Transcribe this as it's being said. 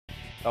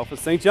Delphos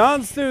St.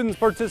 John's students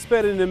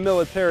participated in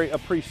Military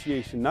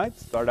Appreciation Night.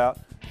 Start out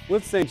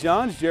with St.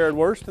 John's. Jared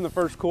Wurst in the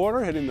first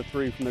quarter, hitting the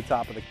three from the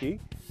top of the key.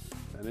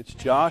 Then it's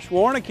Josh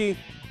Warnicki.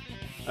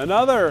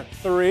 Another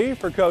three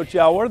for Coach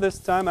Elwer, this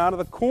time out of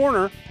the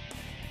corner.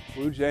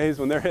 Blue Jays,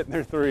 when they're hitting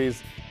their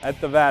threes at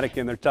the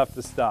Vatican, they're tough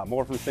to stop.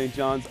 More from St.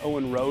 John's.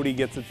 Owen Rohde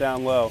gets it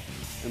down low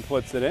and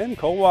puts it in.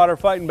 Coldwater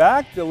fighting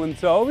back. Dylan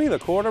Tovey, the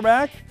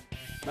quarterback.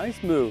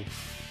 Nice move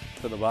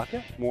to the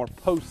bucket. More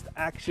post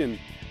action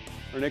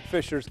for Nick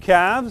Fisher's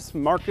Cavs.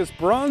 Marcus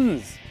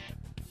Bruns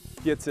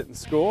gets it and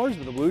scores,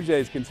 but the Blue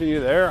Jays continue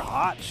their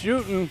hot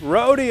shooting.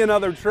 Rohde,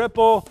 another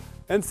triple,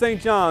 and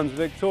St. John's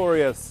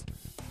victorious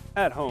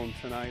at home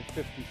tonight,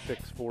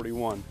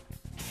 56-41,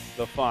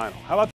 the final. How about